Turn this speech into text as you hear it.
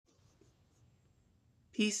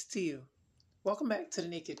Peace to you. Welcome back to the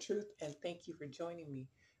Naked Truth, and thank you for joining me.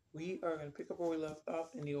 We are going to pick up where we left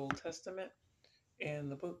off in the Old Testament in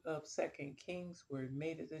the book of Second Kings. We're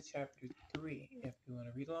made it to chapter 3. If you want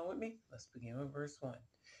to read along with me, let's begin with verse 1.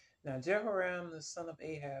 Now Jehoram, the son of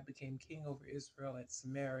Ahab, became king over Israel at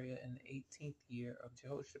Samaria in the 18th year of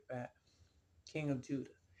Jehoshaphat, king of Judah,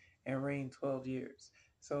 and reigned 12 years.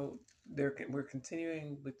 So we're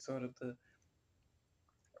continuing with sort of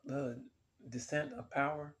the descent of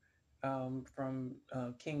power from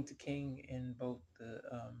king to king in both the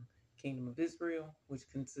kingdom of Israel, which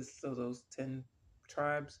consists of those 10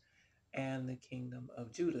 tribes, and the kingdom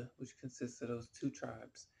of Judah, which consists of those 2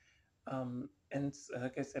 tribes.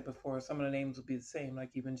 Like I said before, some of the names will be the same, like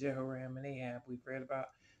even Jehoram and Ahab. We've read about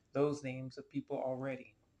those names of people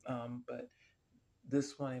already. But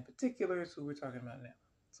this one in particular is who we're talking about now.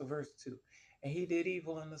 So, verse 2. And he did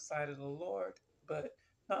evil in the sight of the Lord, but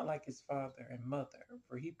not like his father and mother,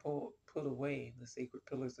 for he put away the sacred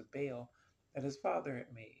pillars of Baal that his father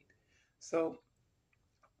had made. So,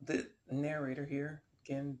 the narrator here,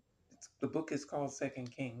 again, the book is called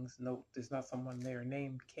Second Kings. Note, there's not someone there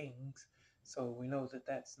named Kings. So, we know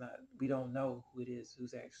we don't know who it is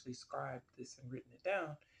who's actually scribed this and written it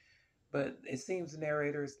down. But it seems the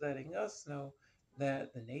narrator is letting us know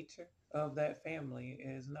that the nature of that family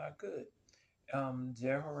is not good.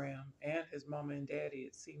 Jehoram and his mama and daddy,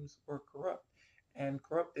 it seems, were corrupt and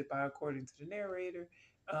corrupted by, according to the narrator,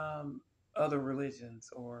 other religions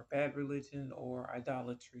or bad religion or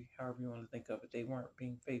idolatry, however you want to think of it. They weren't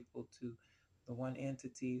being faithful to the one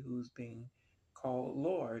entity who's being called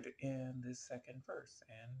Lord in this second verse.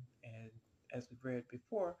 And as we've read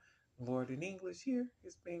before, Lord in English here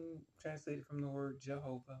is being translated from the word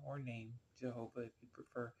Jehovah, or name Jehovah if you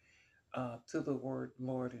prefer, to the word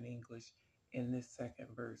Lord in English in this second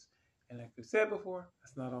verse. And like we said before,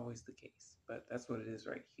 that's not always the case, but that's what it is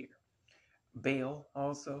right here. Baal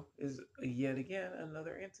also is yet again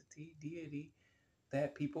another entity, deity,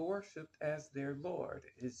 that people worshipped as their Lord.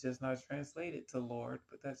 It's just not translated to Lord,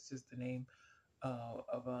 but that's just the name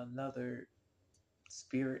of another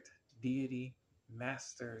spirit, deity,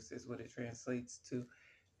 masters is what it translates to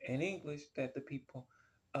in English, that the people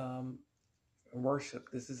worship.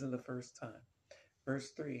 This isn't the first time.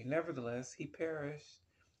 Verse 3, nevertheless, he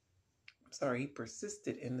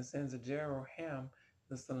persisted in the sins of Jeroham,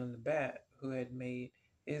 the son of Nebat, who had made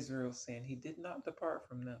Israel sin. He did not depart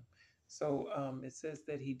from them. So it says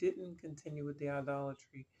that he didn't continue with the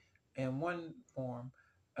idolatry in one form,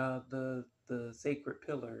 the sacred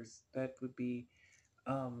pillars that would be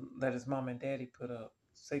that his mom and daddy put up.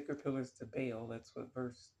 Sacred pillars to Baal. That's what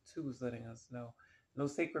verse 2 is letting us know.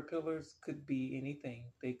 Those sacred pillars could be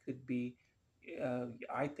anything. They could be,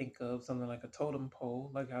 I think of something like a totem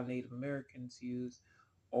pole, like how Native Americans use,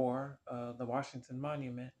 or the Washington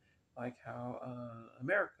Monument, like how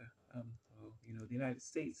America, the United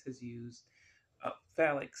States has used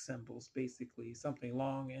phallic symbols, basically. Something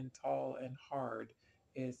long and tall and hard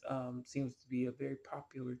seems to be a very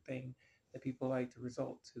popular thing that people like to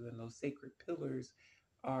resort to. And those sacred pillars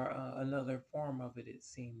are another form of it, it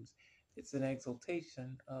seems. It's an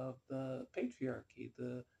exaltation of the patriarchy,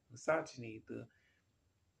 the misogyny, the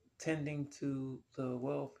tending to the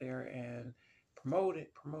welfare and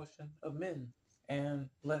promotion of men, and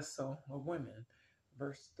less so of women.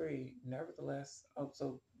 Verse 3, nevertheless,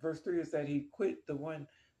 also, verse 3 is that he quit the one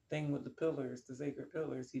thing with the pillars, the sacred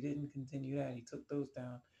pillars. He didn't continue that. He took those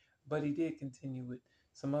down, but he did continue with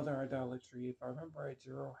some other idolatry. If I remember right,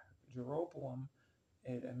 Jeroboam,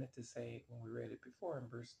 I meant to say when we read it before in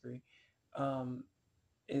verse 3, um,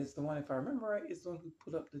 is the one, if I remember right, is the one who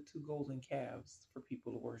put up the 2 golden calves for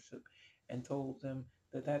people to worship and told them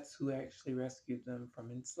that that's who actually rescued them from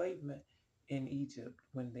enslavement in Egypt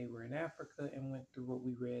when they were in Africa and went through what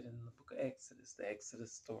we read in the book of Exodus, the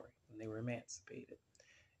Exodus story, when they were emancipated.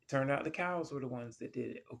 It turned out the cows were the ones that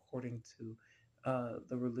did it according to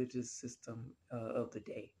the religious system of the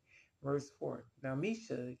day. Verse 4, now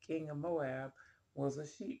Misha, king of Moab, was a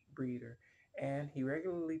sheep breeder, and he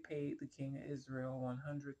regularly paid the king of Israel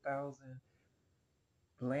 100,000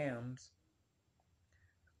 lambs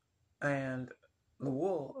and the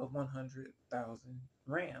wool of 100,000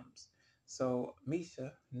 rams. So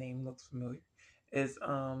Misha, name looks familiar, is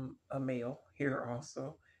a male here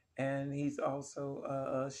also, and he's also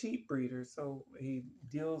a sheep breeder. So he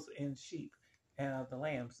deals in sheep, the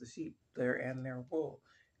lambs, the sheep there, and their wool,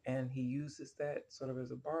 and he uses that sort of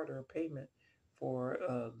as a barter payment for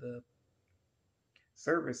the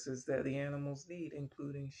services that the animals need,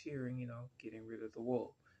 including shearing, getting rid of the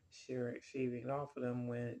wool, shaving it off of them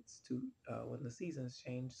when the seasons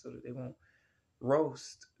change so that they won't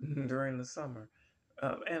roast during the summer.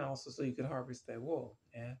 and also so you can harvest that wool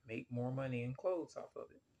and make more money and clothes off of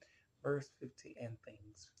it. Verse 15 and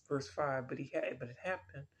things. Verse 5, but it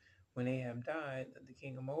happened when Ahab died that the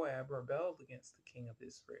king of Moab rebelled against the king of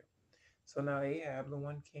Israel. So now Ahab, the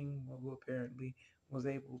one king who apparently was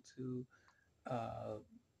able to uh,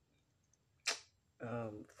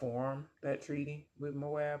 form that treaty with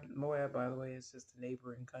Moab. Moab, by the way, is just a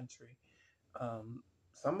neighboring country. Um,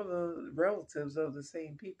 some of the relatives of the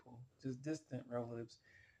same people, just distant relatives,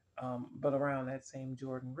 but around that same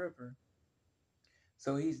Jordan River.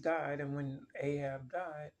 So he's died, and when Ahab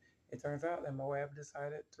died, it turns out that Moab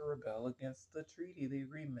decided to rebel against the treaty, the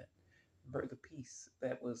agreement, the peace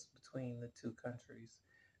that was between the two countries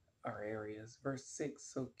or areas. Verse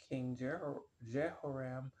 6, so King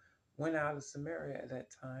Jehoram went out of Samaria at that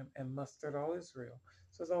time and mustered all Israel.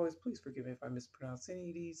 So as always, please forgive me if I mispronounce any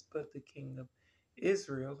of these, but the king of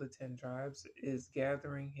Israel, the 10 tribes, is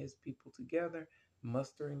gathering his people together,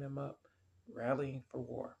 mustering them up, rallying for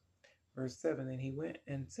war. Verse 7, and he went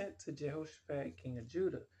and sent to Jehoshaphat, king of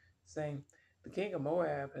Judah, saying, the king of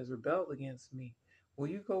Moab has rebelled against me. Will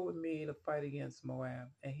you go with me to fight against Moab?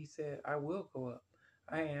 And he said, I will go up.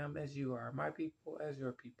 I am as you are, my people as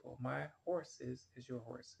your people, my horses as your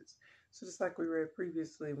horses. So just like we read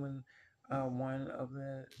previously when one of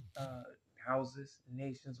the uh, houses,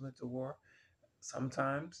 nations went to war,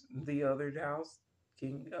 sometimes the other house,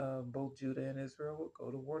 both Judah and Israel, would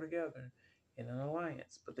go to war together in an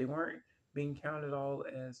alliance, but they weren't being counted all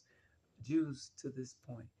as Jews to this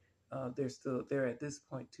point. They're at this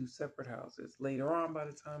point two separate houses. Later on, by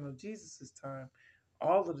the time of Jesus' time,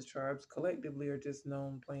 all of the tribes collectively are just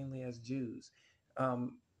known plainly as Jews,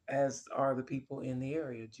 um, as are the people in the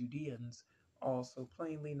area, Judeans, also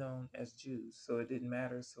plainly known as Jews. So it didn't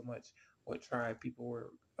matter so much what tribe people were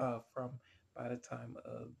from by the time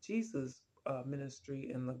of Jesus' ministry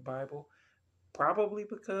in the Bible, probably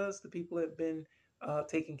because the people had been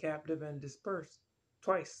taken captive and dispersed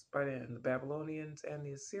twice by then. The Babylonians and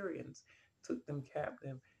the Assyrians took them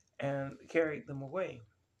captive and carried them away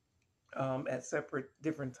at separate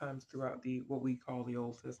different times throughout the what we call the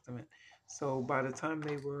Old Testament. So by the time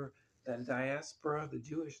they were the diaspora, the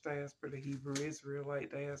Jewish diaspora, the Hebrew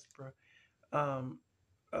Israelite diaspora,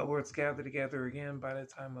 where it's gathered together again by the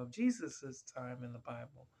time of Jesus's time in the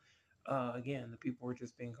Bible. Again, the people were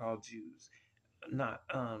just being called Jews, not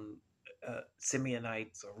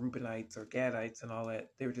Simeonites or Reubenites or Gadites and all that.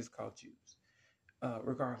 They were just called Jews,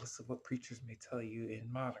 regardless of what preachers may tell you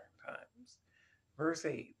in modern times. Verse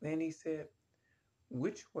 8, then he said,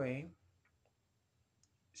 which way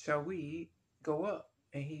shall we go up?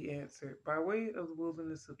 And he answered, by way of the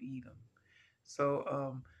wilderness of Edom.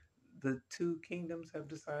 So the two kingdoms have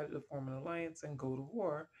decided to form an alliance and go to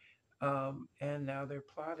war. And now they're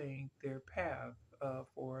plotting their path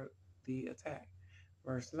for the attack.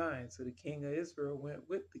 Verse 9, so the king of Israel went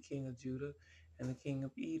with the king of Judah and the king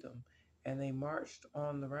of Edom, and they marched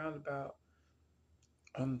on that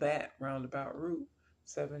roundabout route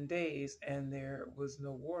 7 days, and there was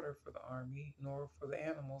no water for the army nor for the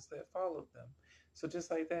animals that followed them. So just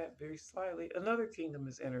like that, very slightly, another kingdom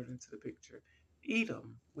is entered into the picture.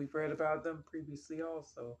 Edom. We've read about them previously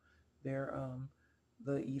also. They're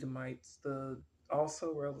the Edomites, the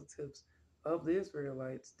also relatives of the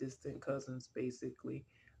Israelites, distant cousins basically,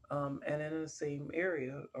 and in the same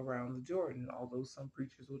area around the Jordan. Although some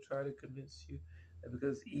preachers will try to convince you that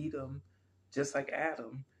because Edom, just like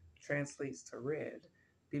Adam, translates to red,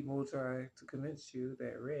 people will try to convince you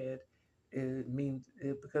that red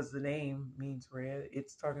because the name means red.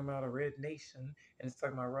 It's talking about a red nation, and it's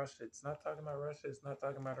talking about Russia. It's not talking about Russia. It's not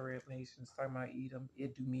talking about a red nation. It's talking about Edom,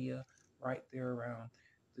 Idumea, right there around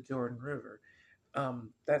the Jordan River.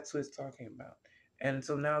 That's what it's talking about. And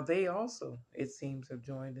so now they also, it seems, have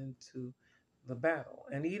joined into the battle.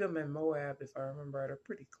 And Edom and Moab, if I remember right, are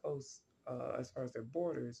pretty close as far as their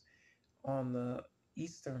borders on the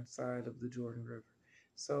eastern side of the Jordan River.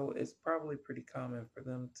 So it's probably pretty common for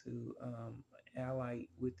them to ally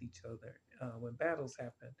with each other when battles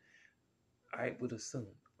happen. I would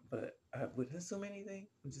assume, but I wouldn't assume anything.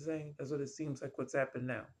 I'm just saying that's what it seems like what's happened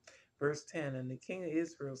now. Verse 10, and the king of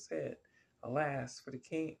Israel said, alas, for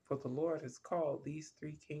the Lord has called these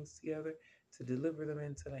three kings together to deliver them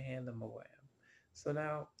into the hand of Moab. So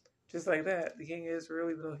now, just like that, the king of Israel,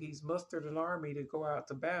 even though he's mustered an army to go out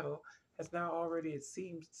to battle, has now already, it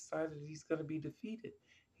seems, decided he's going to be defeated.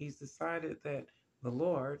 He's decided that the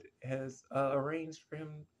Lord has arranged for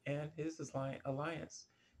him and his alliance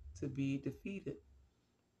to be defeated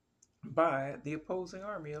by the opposing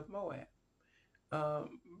army of Moab.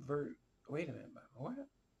 Um, Wait a minute, by Moab?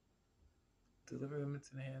 Deliver them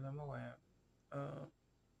into the hand of Moab.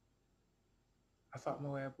 thought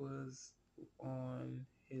Moab was on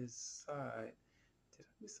his side. Did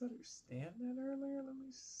I misunderstand that earlier? Let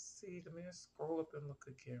me see. Let me scroll up and look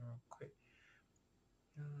again real quick.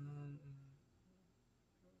 Um,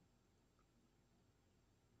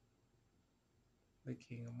 the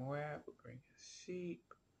king of Moab would bring his sheep.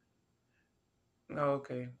 Oh,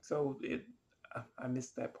 okay. I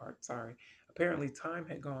missed that part. Sorry. Apparently, time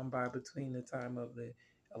had gone by between the time of the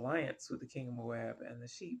alliance with the king of Moab and the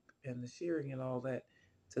sheep and the shearing and all that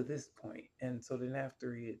to this point. And so then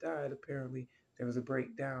after he had died, apparently there was a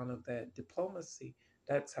breakdown of that diplomacy.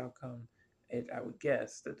 That's how come I would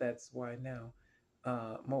guess that's why now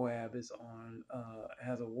Moab is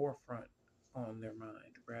has a war front on their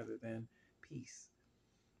mind rather than peace.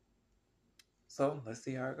 So let's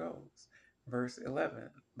see how it goes. Verse 11.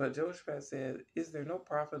 But Jehoshaphat said, is there no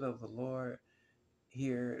prophet of the Lord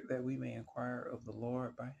here that we may inquire of the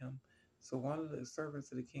Lord by him? So one of the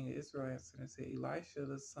servants of the king of Israel answered and said, Elisha,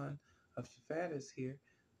 the son of Shaphat, is here,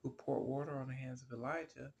 who poured water on the hands of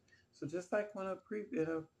Elijah. So just like in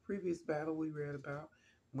a previous battle we read about,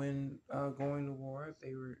 when going to war,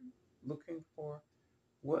 they were looking for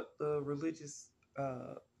what the religious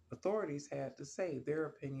uh, authorities had to say, their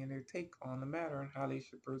opinion, their take on the matter, and how they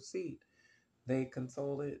should proceed. They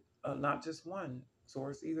consulted not just one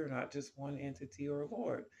source either, not just one entity or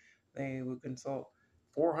Lord. They would consult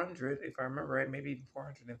 400, if I remember right, maybe even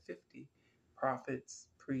 450 prophets,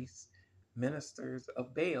 priests, ministers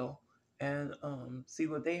of Baal, and see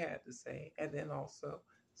what they had to say, and then also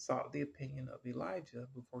sought the opinion of Elijah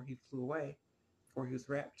before he flew away, before he was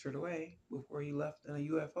raptured away, before he left in a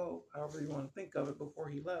UFO, however you want to think of it, before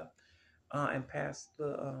he left, and passed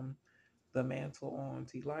the mantle on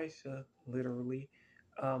to Elisha, literally.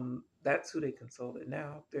 That's who they consulted.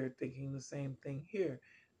 Now they're thinking the same thing here,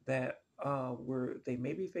 that they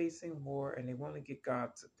may be facing war and they want to get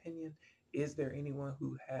God's opinion. Is there anyone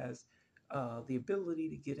who has the ability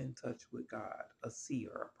to get in touch with God, a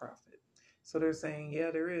seer, a prophet? So they're saying, yeah,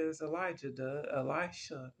 there is.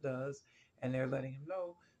 Elisha does, and they're letting him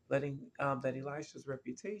know, letting that Elisha's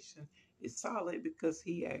reputation is solid because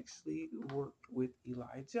he actually worked with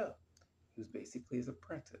Elijah. He was basically his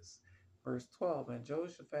apprentice. Verse 12, and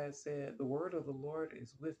Jehoshaphat said, the word of the Lord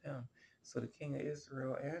is with him. So the king of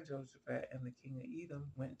Israel and Jehoshaphat and the king of Edom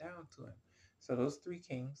went down to him. So those three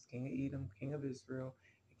kings, king of Edom, king of Israel,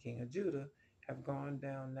 and king of Judah, have gone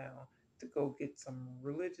down now to go get some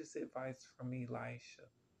religious advice from Elisha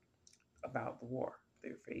about the war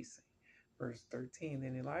they're facing. Verse 13,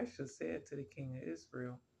 then Elisha said to the king of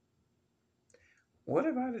Israel, what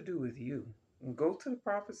have I to do with you? Go to the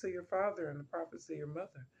prophets of your father and the prophets of your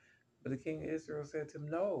mother. But the king of Israel said to him,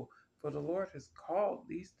 no, for the Lord has called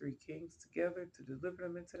these three kings together to deliver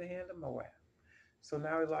them into the hand of Moab. So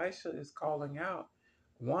now Elisha is calling out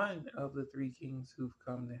one of the three kings who've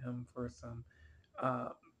come to him for uh,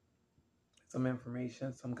 some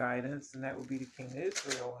information, some guidance, and that would be the king of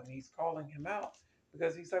Israel. And he's calling him out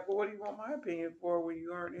because he's like, well, what do you want my opinion for when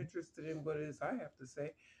you aren't interested in what it is I have to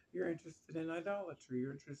say? You're interested in idolatry.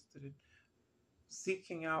 You're interested in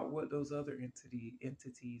seeking out what those other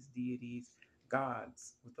entities, deities,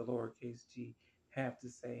 gods with the lowercase g have to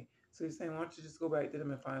say. So he's saying, why don't you just go back to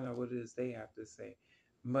them and find out what it is they have to say?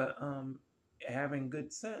 But having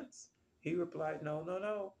good sense, he replied, no, no,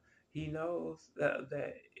 no. He knows that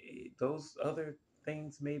those other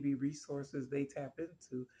things may be resources they tap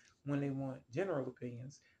into when they want general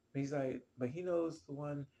opinions. But he's like, but he knows the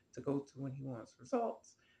one to go to when he wants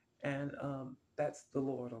results, and that's the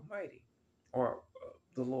Lord Almighty, or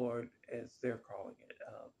the Lord as they're calling it.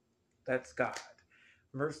 That's God.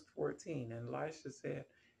 Verse 14, and Elisha said,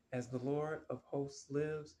 as the Lord of hosts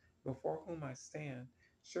lives, before whom I stand,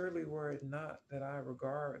 surely were it not that I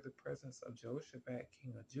regard the presence of Jehoshaphat,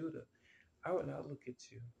 king of Judah, I would not look at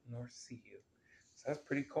you nor see you. So that's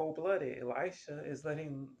pretty cold-blooded. Elisha is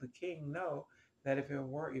letting the king know that if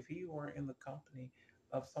he weren't in the company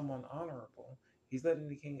of someone honorable, he's letting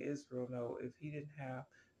the king of Israel know if he didn't have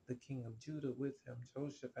the king of Judah with him,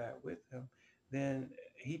 Jehoshaphat with him, then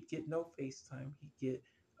he'd get no FaceTime. He'd get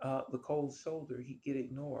the cold shoulder. He'd get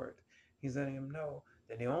ignored. He's letting him know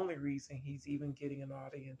that the only reason he's even getting an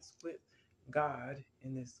audience with God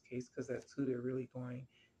in this case, because that's who they're really going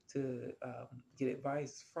to get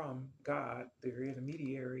advice from, God, their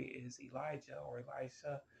intermediary is Elijah or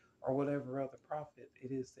Elisha or whatever other prophet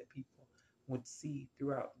it is that people would see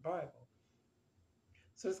throughout the Bible.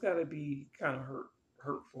 So it's got to be kind of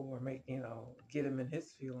hurtful or get him in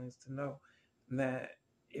his feelings to know that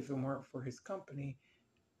if it weren't for his company,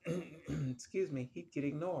 excuse me, he'd get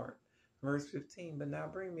ignored. Verse 15, but now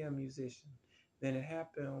bring me a musician. Then it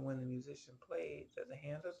happened when the musician played that the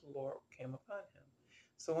hand of the Lord came upon him.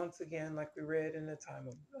 So once again, like we read in the time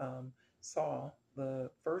of Saul,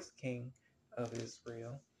 the first king of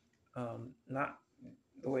Israel, not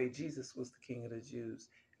the way Jesus was the king of the Jews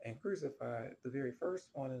and crucified. The very first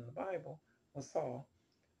one in the Bible was Saul,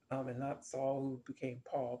 and not Saul who became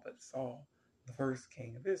Paul, but Saul, the first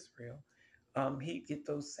king of Israel. He'd get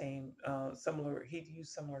those same similar. He'd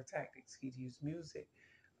use similar tactics. He'd use music,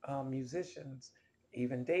 musicians,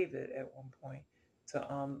 even David at one point,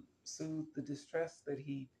 to soothe the distress that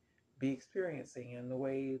he'd be experiencing. And the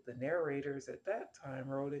way the narrators at that time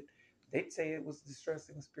wrote it, they'd say it was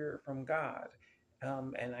distressing spirit from God.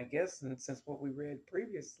 And I guess, and since what we read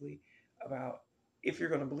previously about if you're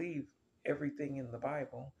going to believe everything in the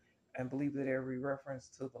Bible and believe that every reference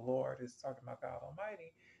to the Lord is talking about God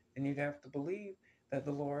Almighty, then you'd have to believe that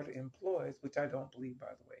the Lord employs, which I don't believe,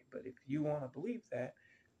 by the way. But if you want to believe that,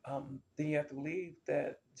 then you have to believe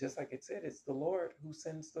that, just like it said, it's the Lord who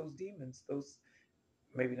sends those demons, those,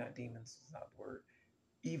 maybe not demons is not the word,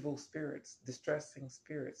 evil spirits, distressing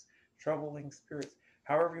spirits, troubling spirits,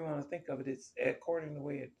 however you want to think of it. It's according to the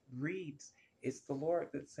way it reads, it's the Lord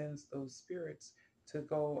that sends those spirits to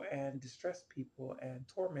go and distress people and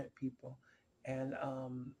torment people and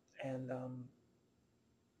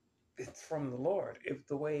it's from the Lord, if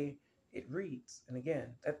the way it reads. And again,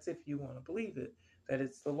 that's if you want to believe it, that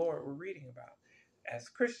it's the Lord we're reading about. As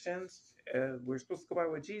Christians, we're supposed to go by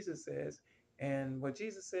what Jesus says, and what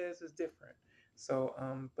Jesus says is different. So,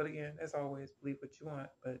 but again, as always, believe what you want.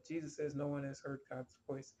 But Jesus says no one has heard God's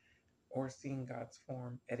voice or seen God's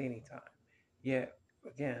form at any time. Yet,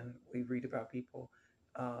 again, we read about people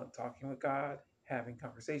talking with God, having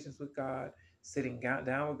conversations with God, sitting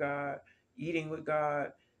down with God, eating with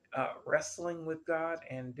God, wrestling with God,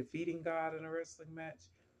 and defeating God in a wrestling match,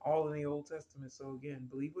 all in the Old Testament. So, again,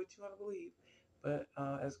 believe what you want to believe. But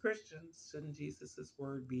as Christians, shouldn't Jesus'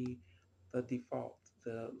 word be the default,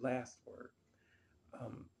 the last word?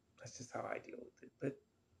 That's just how I deal with it. But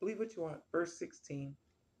believe what you want. Verse 16.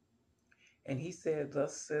 And he said,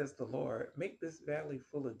 thus says the Lord, make this valley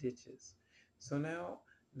full of ditches. So now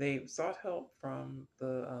they sought help from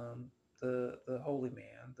the holy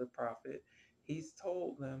man, the prophet. He's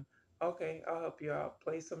told them, okay, I'll help you out.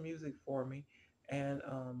 Play some music for me. And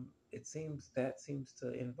it seems that seems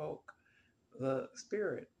to invoke the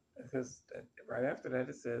Spirit, because right after that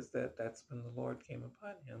it says that that's when the Lord came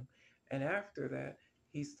upon him, and after that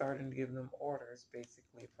he's starting to give them orders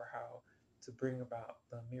basically for how to bring about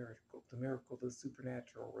the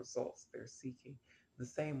supernatural results they're seeking. The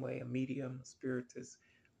same way a medium, a spiritist,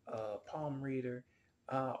 a palm reader,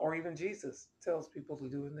 or even Jesus tells people to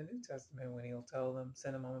do in the New Testament when he'll tell them,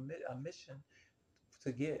 send them on a mission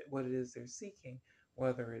to get what it is they're seeking,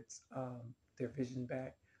 whether it's their vision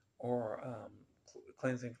back or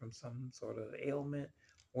cleansing from some sort of ailment,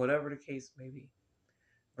 whatever the case may be.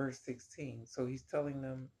 Verse 16. So he's telling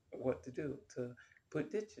them what to do, to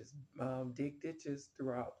put ditches, dig ditches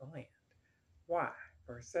throughout the land. Why?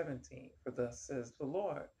 Verse 17. For thus says the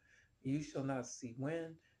Lord, you shall not see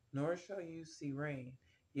wind, nor shall you see rain,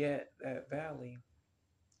 yet that valley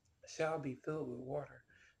shall be filled with water,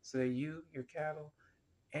 so that you, your cattle,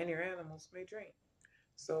 and your animals may drink.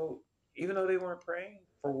 So even though they weren't praying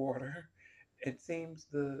for water, it seems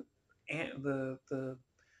the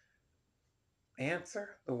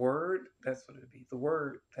answer, the word, that's what it'd be. The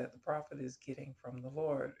word that the prophet is getting from the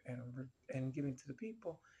Lord and giving to the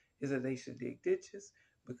people is that they should dig ditches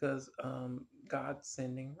because God's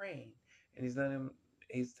sending rain, and he's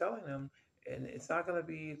telling them, and it's not going to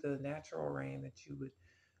be the natural rain that you would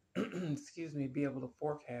excuse me, be able to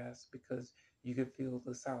forecast because you could feel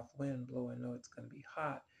the south wind blow and know it's going to be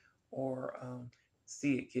hot, or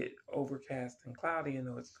see it get overcast and cloudy and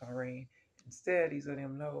know it's going to rain. Instead, he's letting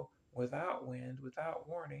them know without wind, without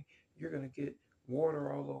warning, you're going to get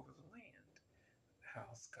water all over the land.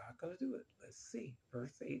 How's God going to do it? Let's see.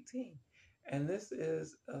 Verse 18. And this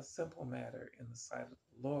is a simple matter in the sight of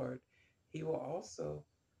the Lord. He will also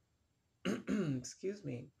excuse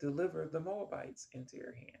me, deliver the Moabites into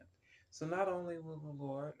your hand. So not only will the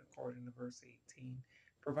Lord, according to verse 18,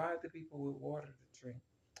 provide the people with water to drink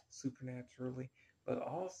supernaturally, but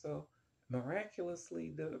also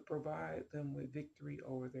miraculously provide them with victory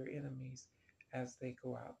over their enemies as they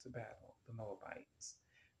go out to battle, the Moabites.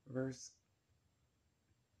 Verse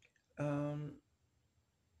um,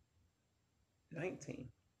 19.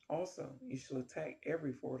 Also, you shall attack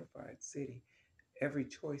every fortified city, every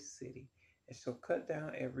choice city, and shall cut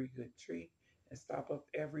down every good tree, and stop up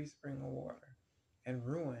every spring of water, and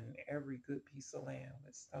ruin every good piece of land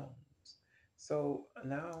with stones. So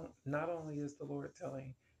now, not only is the Lord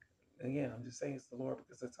telling, again, I'm just saying it's the Lord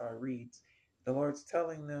because that's how it reads, the Lord's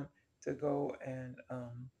telling them to go and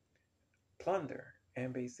plunder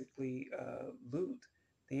and basically loot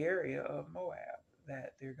the area of Moab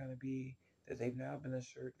that they're going to be that they've now been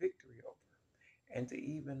assured victory over, and to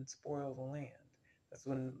even spoil the land. That's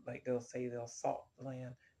when like they'll say they'll salt the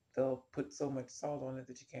land. They'll put so much salt on it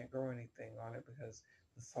that you can't grow anything on it because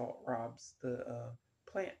the salt robs the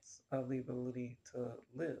plants of the ability to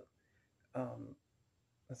live. Um,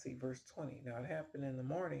 let's see, verse 20. Now it happened in the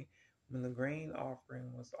morning when the grain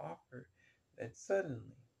offering was offered that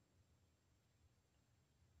suddenly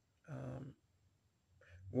um,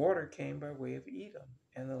 water came by way of Edom,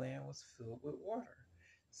 and the land was filled with water.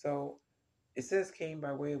 So it says came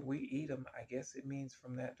by way of Edom. I guess it means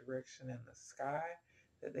from that direction in the sky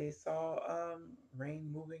that they saw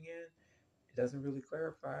rain moving in. It doesn't really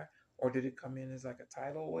clarify. Or did it come in as like a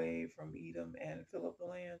tidal wave from Edom and fill up the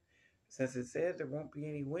land? Since it said there won't be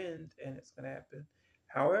any wind and it's going to happen.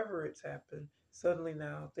 However, it's happened. Suddenly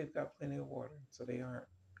now they've got plenty of water. So they aren't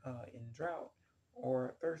in drought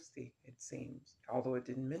or thirsty, it seems. Although it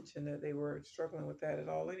didn't mention that they were struggling with that at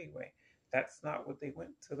all anyway. That's not what they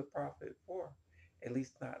went to the prophet for, at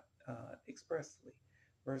least not expressly.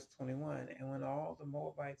 Verse 21. And when all the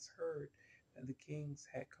Moabites heard that the kings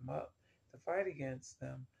had come up to fight against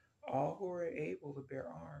them, all who were able to bear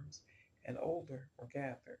arms and older were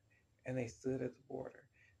gathered, and they stood at the border.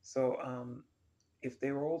 So, if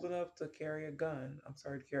they were old enough to carry a gun, I'm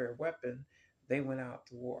sorry, to carry a weapon, they went out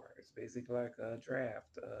to war. It's basically like a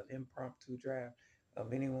draft, an impromptu draft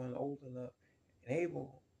of anyone old enough and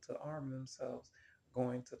able to arm themselves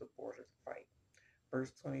going to the border to fight.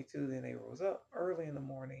 Verse 22, then they rose up early in the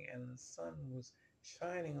morning, and the sun was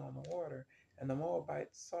shining on the water, and the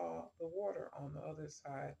Moabites saw the water on the other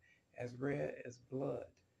side as red as blood.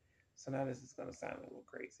 So now this is going to sound a little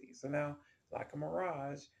crazy. So now, like a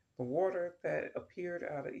mirage, the water that appeared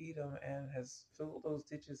out of Edom and has filled those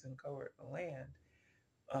ditches and covered the land,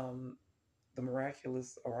 um, the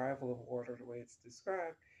miraculous arrival of water, the way it's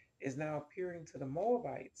described, is now appearing to the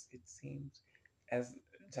Moabites, it seems, as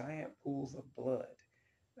giant pools of blood.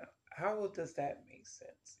 Now, how does that make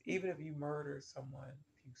sense? Even if you murder someone,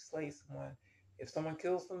 if you slay someone, if someone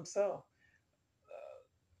kills themselves,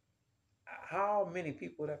 how many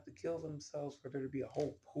people would have to kill themselves for there to be a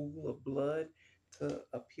whole pool of blood to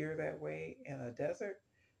appear that way in a desert?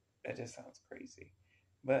 That just sounds crazy.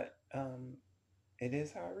 But it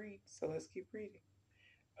is how it reads, so let's keep reading.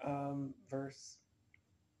 Verse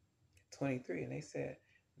 23, and they said,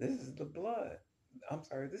 this is the blood. I'm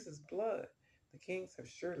sorry, this is blood. The kings have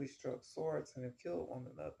surely struck swords and have killed one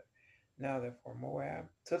another. Now, therefore, Moab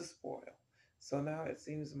to the spoil. So now it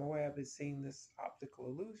seems Moab is seeing this optical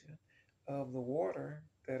illusion of the water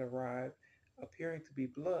that arrived appearing to be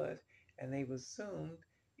blood, and they've assumed,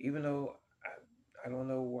 even though I don't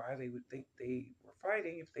know why they would think they were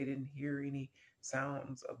fighting if they didn't hear any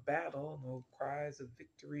sounds of battle, no cries of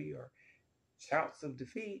victory or shouts of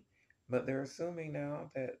defeat, but they're assuming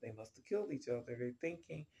now that they must have killed each other. They're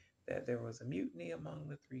thinking that there was a mutiny among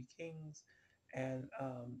the three kings and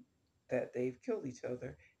that they've killed each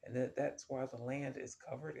other, and that's why the land is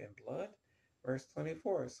covered in blood. Verse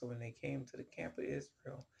 24. So when they came to the camp of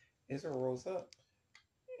Israel, Israel rose up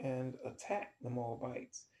and attacked the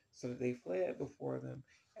Moabites, so that they fled before them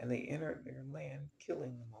and they entered their land,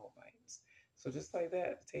 killing the Moabites. So just like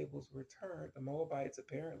that, the tables were turned. The Moabites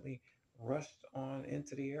apparently rushed on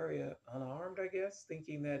into the area unarmed, I guess,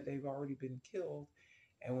 thinking that they've already been killed.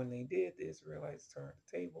 And when they did, the Israelites turned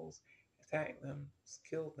the tables, attacked them,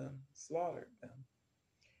 killed them, slaughtered them.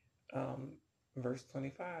 Verse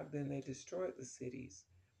 25, then they destroyed the cities,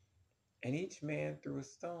 and each man threw a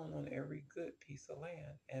stone on every good piece of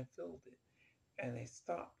land and filled it. And they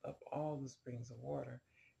stopped up all the springs of water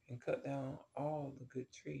and cut down all the good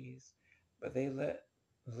trees. But they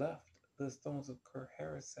left the stones of Ker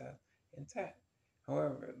Hareseth intact.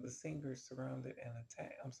 However, the slingers surrounded and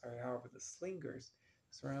attacked. I'm sorry. However, the slingers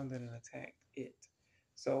surrounded and attacked it.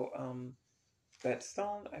 So that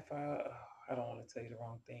stone, I don't want to tell you the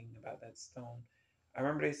wrong thing about that stone. I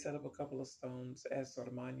remember they set up a couple of stones as sort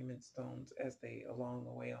of monument stones as they along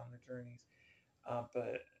the way on the journeys.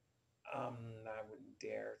 But I wouldn't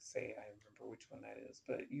dare say I remember which one that is,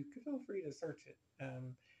 but you can feel free to search it.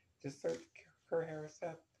 Just search Ker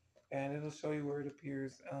Hareseth, and it'll show you where it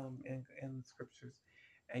appears in the scriptures,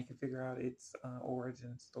 and you can figure out its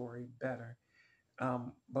origin story better.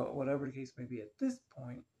 But whatever the case may be, at this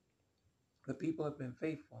point, the people have been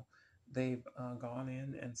faithful. They've gone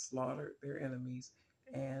in and slaughtered their enemies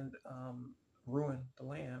and ruined the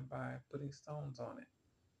land by putting stones on it.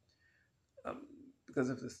 Because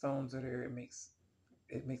if the stones are there, it makes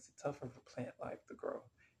it tougher for plant life to grow.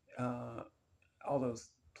 All those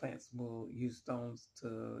plants will use stones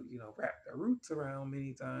to, wrap their roots around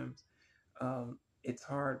many times. It's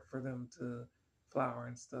hard for them to flower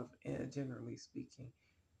and stuff, and generally speaking,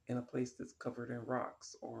 in a place that's covered in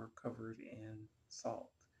rocks or covered in salt.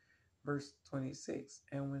 Verse 26,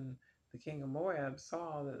 and when the king of Moab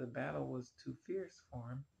saw that the battle was too fierce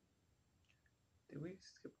for him, did we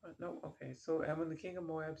skip one? No, okay. So, and when the king of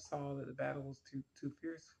Moab saw that the battle was too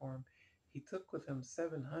fierce for him, he took with him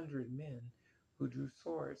 700 men who drew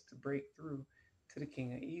swords to break through to the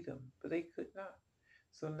king of Edom, but they could not.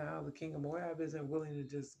 So now the king of Moab isn't willing to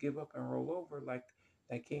just give up and roll over like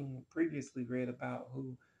that king previously read about,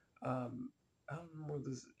 who I don't remember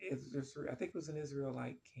this. I think it was an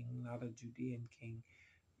Israelite king, not a Judean king,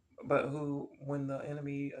 but who, when the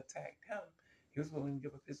enemy attacked him, he was willing to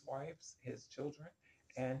give up his wives, his children,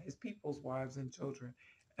 and his people's wives and children,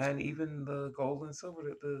 and even the gold and silver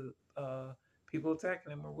that the people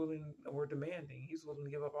attacking him were demanding. He's willing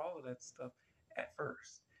to give up all of that stuff at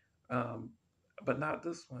first, um, but not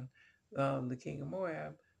this one. The king of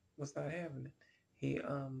Moab was not having it. He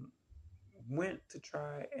went to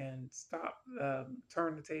try and stop,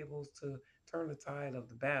 turn the tables, to turn the tide of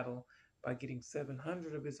the battle by getting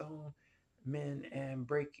 700 of his own men and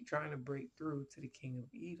trying to break through to the king of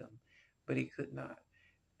Edom, but he could not.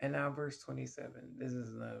 And now, verse 27. This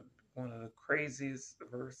is one of the craziest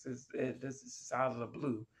verses. This is out of the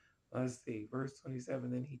blue. Let's see, verse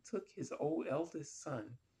 27. Then he took his old eldest son,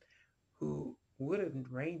 who would have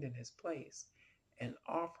reigned in his place, and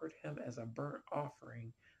offered him as a burnt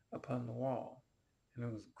offering upon the wall. And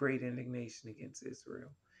there was great indignation against Israel.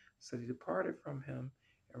 So they departed from him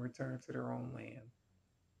and returned to their own land.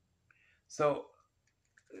 So,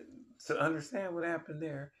 to understand what happened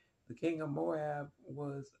there, the king of Moab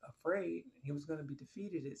was afraid he was going to be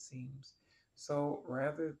defeated, it seems. So,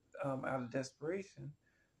 rather, out of desperation,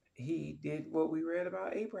 he did what we read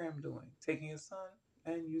about Abraham doing, taking his son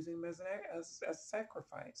and using him as a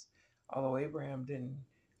sacrifice. Although Abraham didn't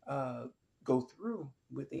uh, go through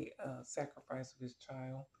with the sacrifice of his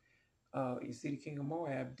child, you see, the king of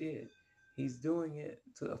Moab did. He's doing it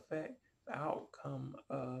to affect the outcome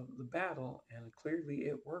of the battle, and clearly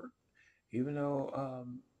it worked. Even though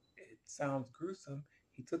it sounds gruesome,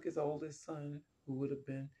 he took his oldest son, who would have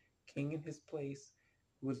been king in his place,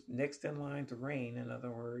 who was next in line to reign, in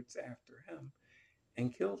other words, after him,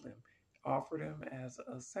 and killed him, offered him as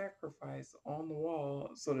a sacrifice on the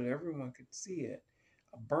wall so that everyone could see it,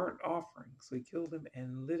 a burnt offering. So he killed him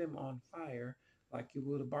and lit him on fire like you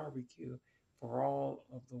would a barbecue for all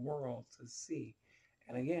of the world to see.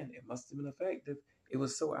 And again, it must have been effective. It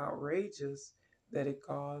was so outrageous that it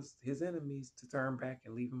caused his enemies to turn back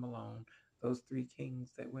and leave him alone. Those three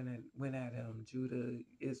kings that went at him, Judah,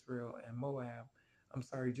 Israel, and Moab. I'm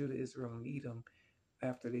sorry, Judah, Israel, and Edom,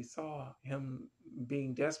 after they saw him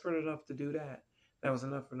being desperate enough to do that, that was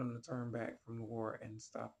enough for them to turn back from the war and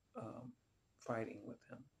stop fighting with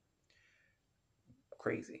him.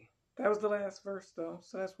 Crazy. That was the last verse, though,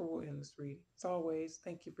 so that's where we'll end this reading. As always,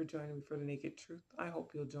 thank you for joining me for the Naked Truth. I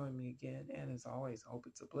hope you'll join me again, and as always, I hope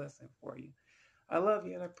it's a blessing for you. I love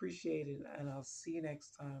you and I appreciate it, and I'll see you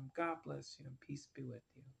next time. God bless you, and peace be with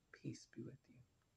you. Peace be with you.